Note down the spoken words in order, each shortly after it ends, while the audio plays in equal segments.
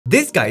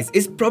This, guys,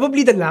 is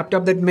probably the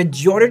laptop that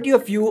majority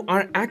of you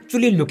are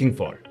actually looking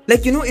for.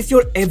 Like, it's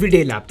your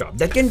everyday laptop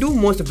that can do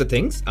most of the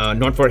things,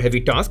 not for heavy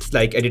tasks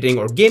like editing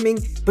or gaming,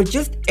 but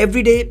just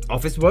everyday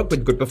office work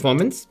with good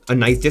performance, a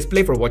nice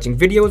display for watching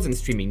videos and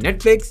streaming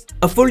Netflix,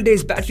 a full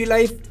day's battery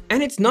life,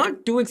 and it's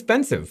not too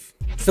expensive.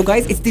 So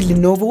guys, it's the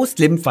Lenovo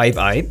Slim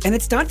 5i, and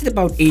it starts at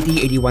about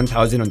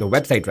 81,000 on the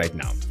website right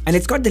now. And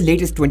it's got the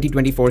latest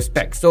 2024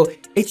 specs, so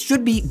it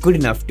should be good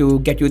enough to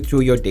get you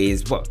through your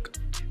day's work.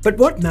 But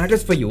what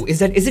matters for you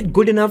is it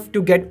good enough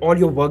to get all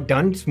your work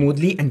done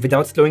smoothly and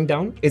without slowing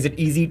down? Is it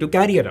easy to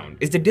carry around?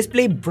 Is the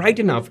display bright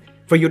enough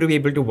for you to be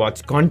able to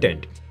watch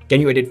content? Can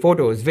you edit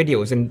photos,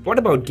 videos, and what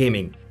about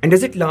gaming? And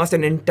does it last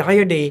an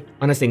entire day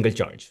on a single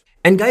charge?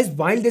 And guys,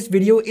 while this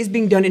video is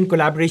being done in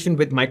collaboration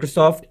with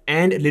Microsoft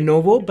and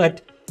Lenovo,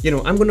 but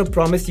I'm going to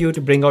promise you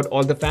to bring out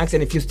all the facts,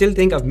 and if you still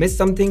think I've missed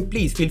something,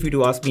 please feel free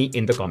to ask me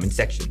in the comment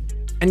section.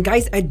 And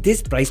guys, at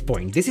this price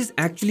point, this is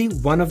actually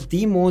one of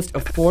the most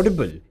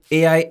affordable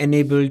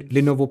AI-enabled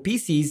Lenovo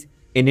PCs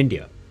in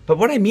India. But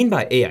what I mean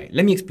by AI,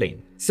 let me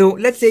explain. So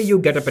let's say you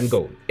get up and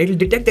go. It'll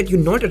detect that you're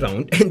not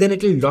around and then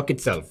it'll lock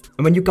itself.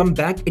 And when you come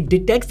back, it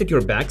detects that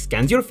you're back,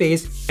 scans your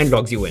face and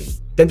logs you in.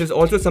 Then there's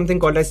also something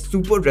called as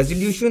super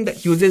resolution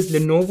that uses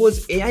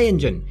Lenovo's AI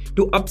engine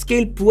to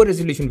upscale poor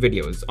resolution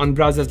videos on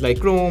browsers like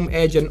Chrome,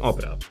 Edge and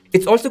Opera.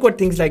 It's also got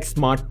things like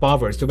smart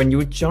power. So when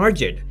you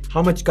charge it,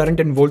 how much current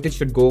and voltage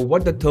should go,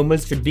 what the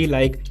thermals should be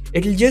like,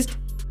 it'll just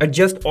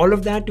adjust all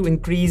of that to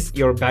increase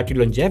your battery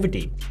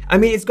longevity. I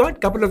mean, it's got a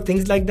couple of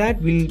things like that.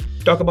 We'll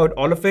talk about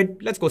all of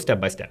it. Let's go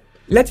step by step.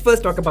 Let's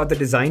first talk about the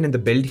design and the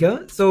build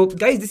here. So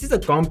guys, this is a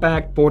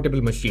compact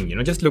portable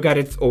machine, just look at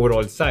its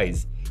overall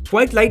size.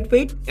 Quite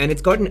lightweight, and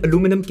it's got an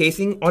aluminum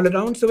casing all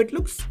around, so it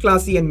looks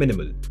classy and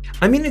minimal.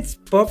 I mean, it's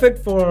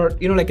perfect for,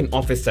 like an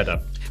office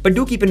setup. But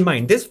do keep in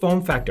mind, this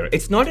form factor,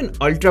 it's not an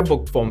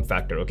ultrabook form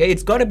factor, okay?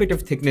 It's got a bit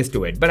of thickness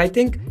to it, but I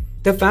think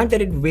the fact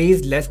that it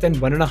weighs less than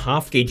 1.5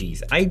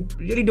 kgs, I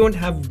really don't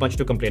have much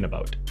to complain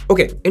about.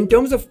 Okay, in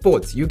terms of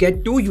ports, you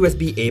get two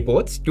USB-A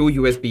ports, two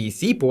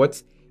USB-C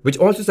ports, which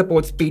also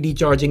supports PD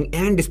charging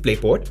and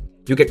DisplayPort.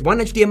 You get one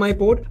HDMI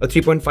port, a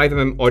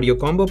 3.5mm audio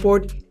combo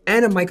port,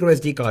 and a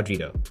microSD card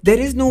reader. There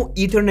is no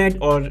Ethernet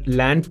or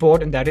LAN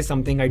port, and that is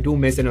something I do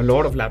miss in a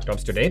lot of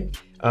laptops today.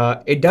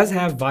 It does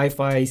have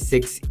Wi-Fi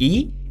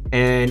 6E,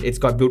 and it's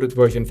got Bluetooth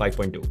version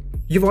 5.2.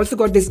 You've also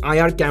got this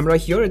IR camera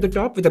here at the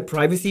top with a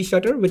privacy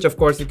shutter, which of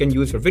course you can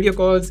use for video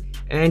calls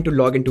and to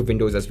log into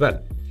Windows as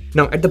well.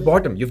 Now at the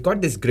bottom, you've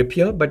got this grip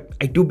here, but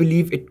I do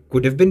believe it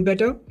could have been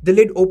better. The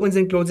lid opens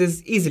and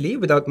closes easily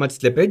without much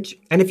slippage.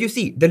 And if you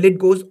see, the lid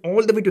goes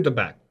all the way to the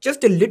back,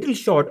 just a little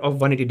short of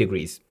 180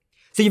 degrees.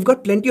 So you've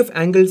got plenty of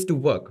angles to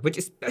work, which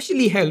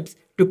especially helps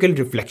to kill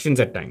reflections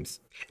at times.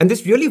 And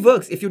this really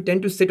works if you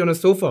tend to sit on a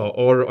sofa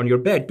or on your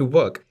bed to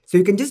work. So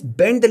you can just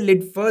bend the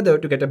lid further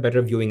to get a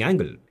better viewing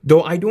angle.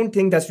 Though I don't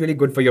think that's really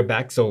good for your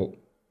back, so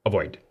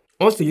avoid.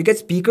 Also, you get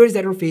speakers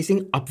that are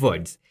facing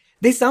upwards.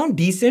 They sound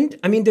decent.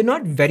 I mean, they're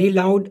not very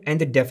loud and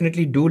they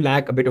definitely do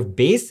lack a bit of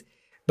bass,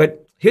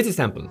 but here's a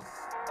sample.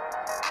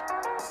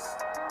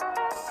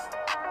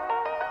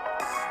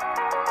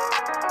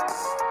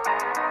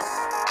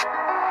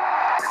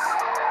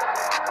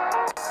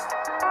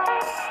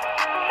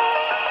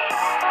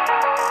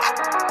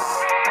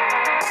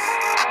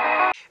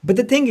 But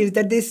the thing is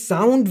that they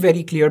sound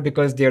very clear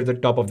because they're the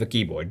top of the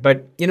keyboard.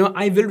 But,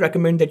 I will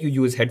recommend that you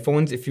use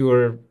headphones if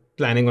you're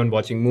planning on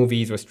watching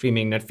movies or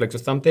streaming Netflix or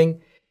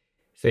something.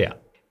 So yeah.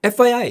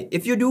 FYI,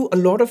 if you do a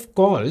lot of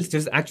calls,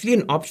 there's actually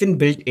an option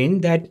built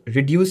in that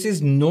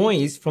reduces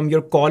noise from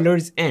your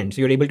caller's end. So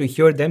you're able to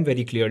hear them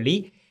very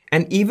clearly.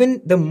 And even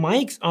the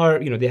mics are,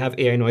 they have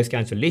AI noise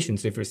cancellation.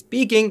 So if you're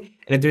speaking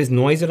and if there's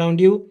noise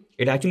around you,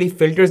 it actually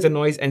filters the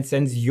noise and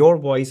sends your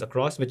voice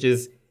across, which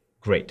is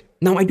great.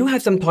 Now, I do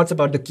have some thoughts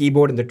about the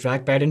keyboard and the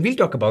trackpad, and we'll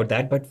talk about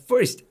that. But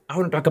first, I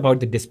want to talk about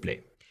the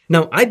display.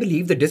 Now, I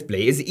believe the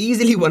display is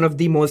easily one of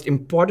the most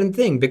important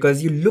things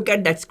because you look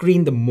at that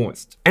screen the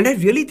most. And I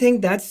really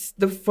think that's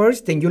the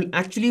first thing you'll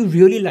actually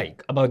really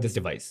like about this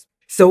device.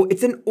 So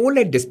it's an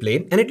OLED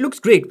display and it looks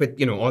great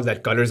with, all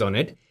that colors on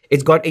it.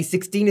 It's got a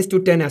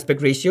 16:10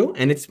 aspect ratio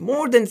and it's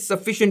more than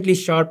sufficiently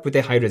sharp with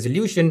a high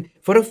resolution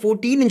for a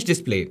 14-inch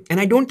display. And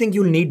I don't think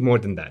you'll need more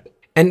than that.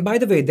 And by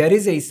the way, there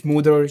is a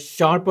smoother,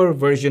 sharper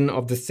version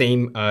of the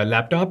same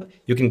laptop.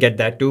 You can get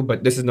that too,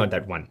 but this is not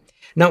that one.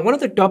 Now, one of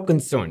the top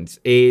concerns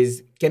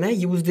is, can I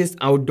use this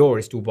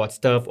outdoors to watch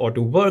stuff or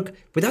to work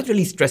without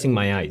really stressing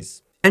my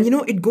eyes? And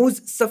it goes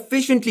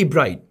sufficiently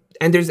bright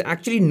and there's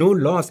actually no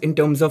loss in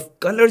terms of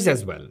colors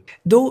as well.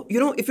 Though,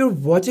 if you're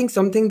watching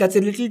something that's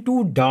a little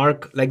too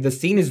dark, like the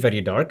scene is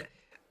very dark,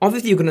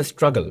 obviously you're gonna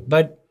struggle.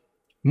 But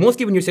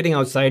mostly when you're sitting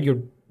outside,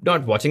 you're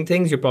not watching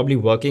things, you're probably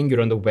working,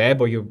 you're on the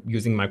web or you're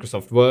using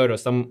Microsoft Word or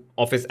some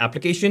office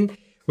application,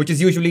 which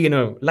is usually in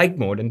a light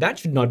mode, and that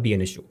should not be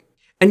an issue.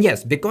 And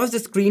yes, because the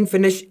screen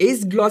finish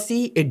is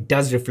glossy, it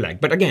does reflect.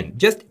 But again,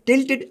 just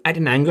tilt it at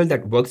an angle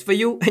that works for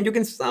you and you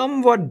can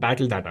somewhat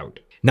battle that out.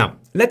 Now,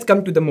 let's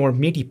come to the more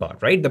meaty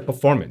part, right? The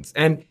performance.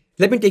 And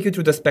let me take you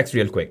through the specs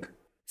real quick.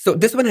 So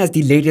this one has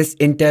the latest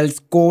Intel's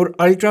Core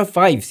Ultra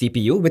 5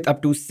 CPU with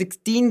up to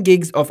 16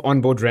 gigs of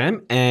onboard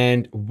RAM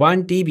and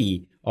 1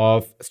 TB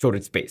of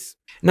storage space.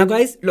 Now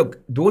guys, look,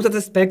 those are the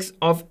specs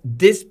of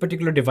this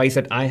particular device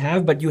that I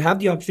have, but you have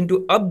the option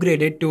to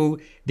upgrade it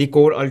to the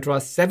Core Ultra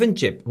 7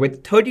 chip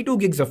with 32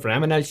 gigs of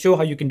RAM, and I'll show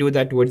how you can do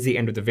that towards the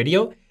end of the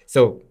video,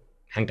 so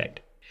hang tight.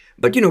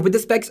 But with the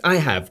specs I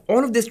have,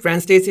 all of this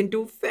translates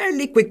into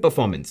fairly quick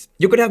performance.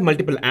 You could have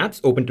multiple apps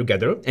open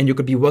together and you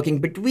could be working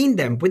between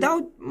them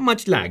without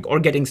much lag or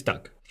getting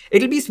stuck.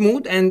 It'll be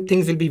smooth and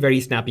things will be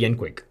very snappy and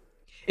quick.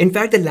 In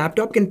fact, the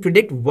laptop can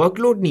predict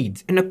workload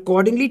needs and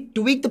accordingly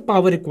tweak the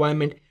power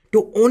requirement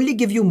to only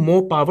give you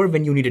more power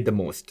when you need it the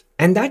most.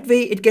 And that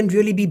way it can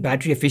really be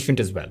battery efficient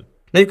as well.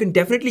 Now you can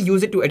definitely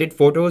use it to edit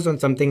photos on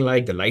something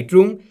like the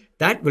Lightroom.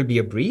 That will be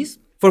a breeze.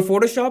 For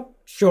Photoshop,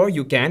 sure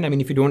you can. I mean,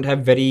 if you don't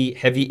have very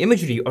heavy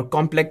imagery or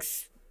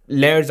complex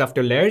layers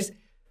after layers,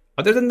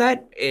 other than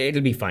that,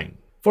 it'll be fine.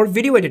 For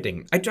video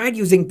editing, I tried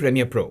using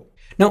Premiere Pro.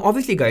 Now,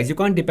 obviously guys, you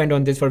can't depend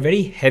on this for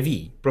very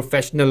heavy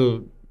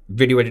professional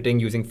video editing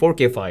using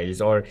 4K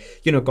files or,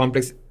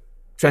 complex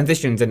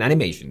transitions and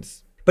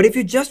animations. But if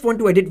you just want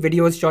to edit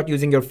videos shot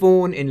using your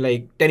phone in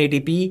like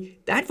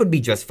 1080p, that would be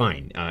just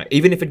fine.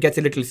 Even if it gets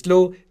a little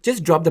slow,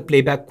 just drop the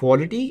playback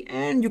quality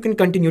and you can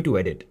continue to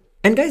edit.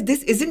 And guys,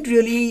 this isn't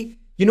really,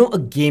 a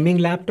gaming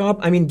laptop.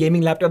 I mean,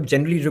 gaming laptops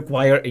generally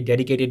require a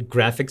dedicated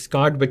graphics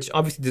card, which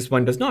obviously this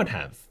one does not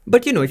have.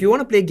 But if you want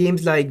to play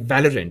games like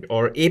Valorant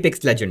or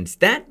Apex Legends,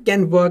 that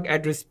can work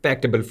at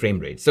respectable frame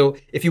rates. So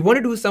if you want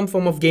to do some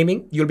form of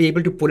gaming, you'll be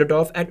able to pull it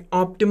off at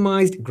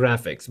optimized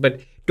graphics.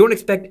 But don't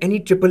expect any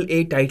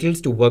AAA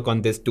titles to work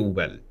on this too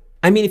well.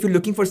 I mean, if you're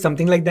looking for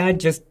something like that,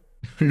 just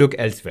look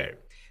elsewhere.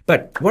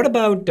 But what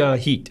about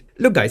heat?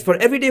 Look guys, for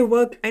everyday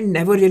work, I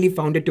never really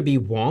found it to be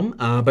warm.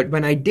 But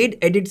when I did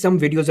edit some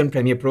videos on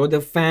Premiere Pro,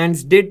 the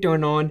fans did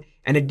turn on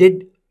and it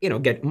did,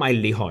 get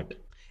mildly hot.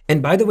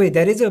 And by the way,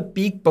 there is a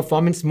peak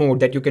performance mode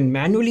that you can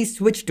manually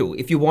switch to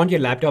if you want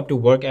your laptop to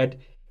work at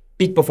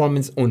peak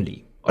performance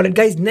only. Alright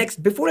guys,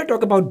 next, before I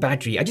talk about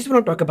battery, I just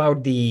want to talk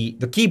about the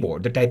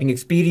keyboard, the typing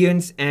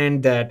experience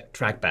and that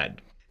trackpad.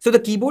 So the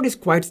keyboard is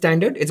quite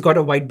standard. It's got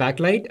a white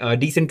backlight, a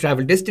decent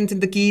travel distance in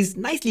the keys,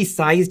 nicely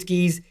sized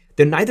keys.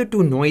 They're neither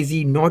too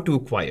noisy nor too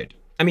quiet.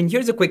 I mean,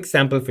 here's a quick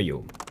sample for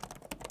you.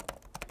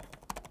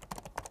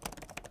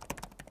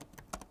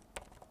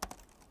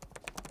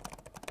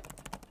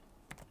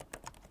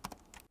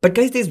 But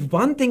guys, there's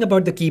one thing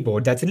about the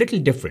keyboard that's a little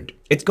different.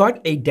 It's got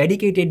a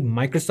dedicated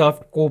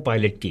Microsoft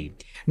Copilot key.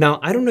 Now,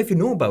 I don't know if you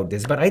know about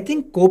this, but I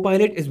think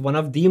Copilot is one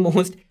of the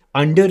most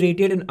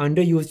underrated and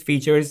underused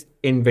features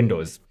in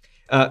Windows.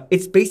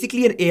 It's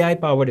basically an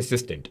AI-powered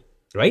assistant,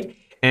 right?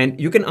 And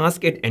you can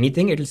ask it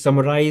anything. It'll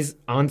summarize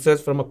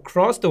answers from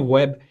across the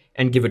web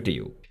and give it to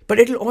you. But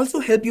it'll also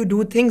help you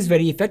do things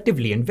very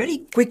effectively and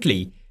very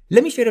quickly.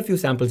 Let me share a few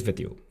samples with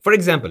you. For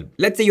example,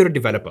 let's say you're a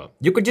developer.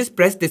 You could just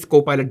press this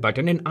Copilot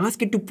button and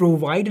ask it to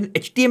provide an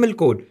HTML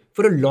code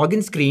for a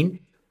login screen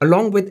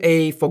along with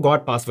a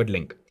forgot password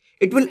link.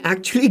 It will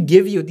actually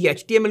give you the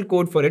HTML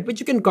code for it, which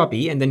you can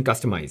copy and then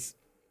customize.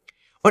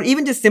 Or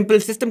even just simple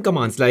system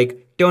commands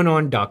like turn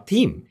on dark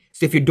theme.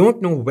 So if you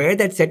don't know where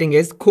that setting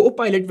is,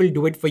 Copilot will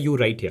do it for you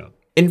right here.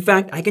 In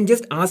fact, I can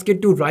just ask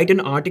it to write an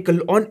article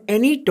on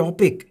any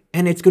topic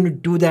and it's going to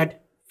do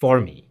that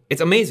for me.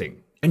 It's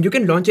amazing. And you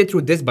can launch it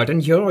through this button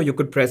here, or you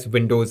could press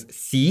Windows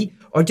C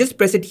or just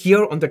press it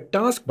here on the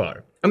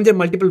taskbar. I mean, there are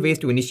multiple ways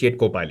to initiate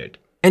Copilot.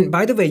 And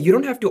by the way, you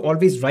don't have to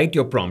always write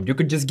your prompt. You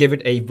could just give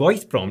it a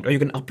voice prompt, or you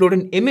can upload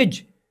an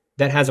image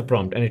that has a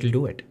prompt and it'll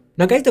do it.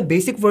 Now guys, the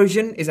basic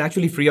version is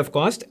actually free of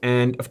cost.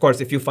 And of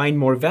course, if you find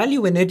more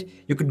value in it,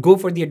 you could go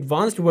for the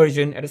advanced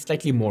version at a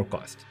slightly more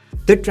cost.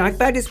 The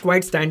trackpad is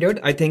quite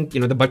standard. I think,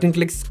 the button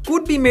clicks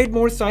could be made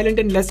more silent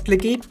and less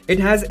clicky. It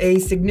has a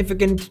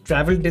significant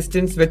travel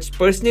distance, which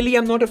personally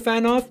I'm not a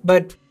fan of,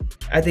 but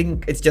I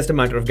think it's just a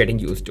matter of getting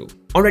used to.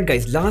 Alright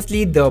guys,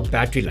 lastly, the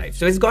battery life.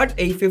 So it's got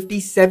a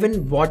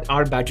 57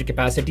 watt-hour battery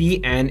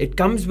capacity and it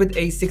comes with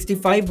a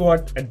 65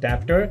 watt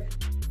adapter,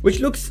 which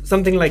looks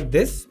something like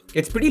this.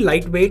 It's pretty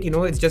lightweight,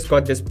 it's just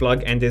got this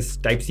plug and this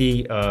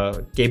Type-C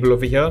cable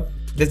over here.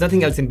 There's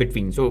nothing else in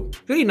between, so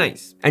really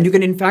nice. And you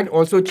can in fact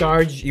also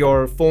charge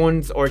your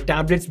phones or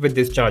tablets with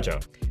this charger.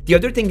 The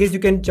other thing is you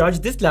can charge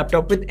this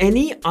laptop with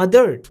any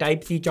other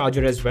Type-C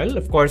charger as well.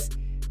 Of course,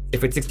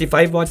 if it's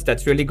 65 watts,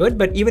 that's really good,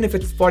 but even if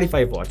it's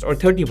 45 watts or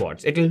 30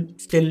 watts, it'll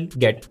still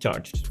get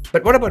charged.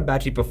 But what about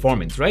battery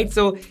performance, right?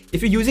 So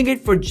if you're using it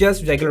for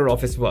just regular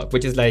office work,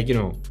 which is like,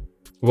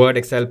 Word,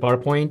 Excel,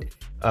 PowerPoint,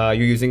 you're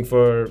using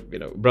for,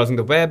 browsing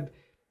the web,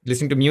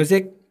 listening to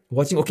music,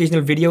 watching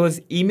occasional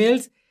videos,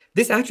 emails,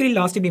 this actually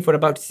lasted me for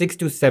about 6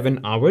 to 7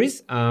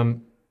 hours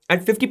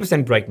at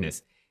 50%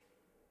 brightness.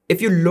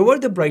 If you lower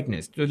the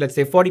brightness to, let's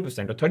say,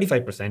 40% or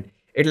 35%,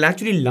 it'll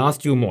actually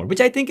last you more, which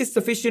I think is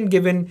sufficient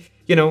given,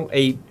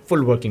 a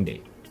full working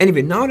day.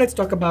 Anyway, now let's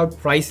talk about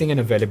pricing and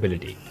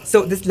availability.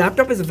 So this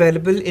laptop is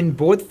available in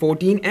both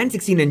 14 and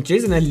 16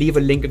 inches, and I'll leave a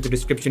link in the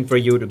description for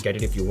you to get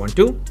it if you want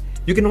to.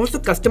 You can also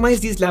customize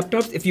these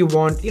laptops if you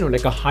want,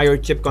 like a higher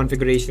chip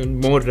configuration,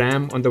 more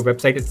RAM on the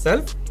website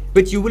itself,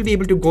 which you will be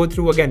able to go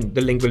through. Again,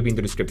 the link will be in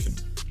the description.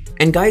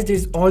 And guys,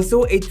 there's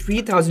also a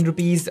 3,000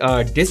 rupees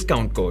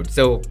discount code.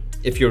 So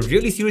if you're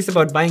really serious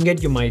about buying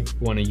it, you might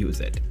want to use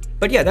it.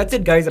 But yeah, that's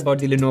it guys about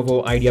the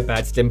Lenovo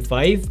IdeaPad Slim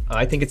 5.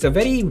 I think it's a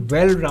very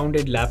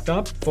well-rounded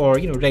laptop for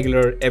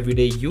regular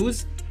everyday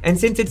use. And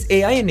since it's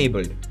AI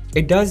enabled,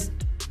 it does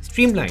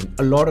streamline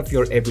a lot of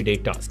your everyday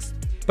tasks.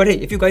 But hey,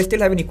 if you guys still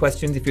have any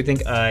questions, if you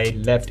think I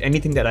left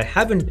anything that I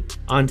haven't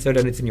answered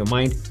and it's in your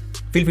mind,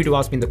 feel free to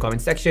ask me in the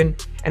comment section.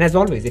 And as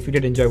always, if you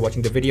did enjoy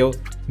watching the video,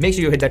 make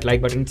sure you hit that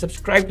like button,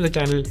 subscribe to the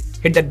channel,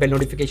 hit that bell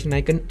notification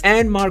icon,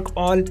 and mark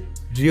all.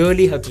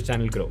 Really helps the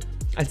channel grow.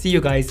 I'll see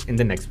you guys in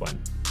the next one.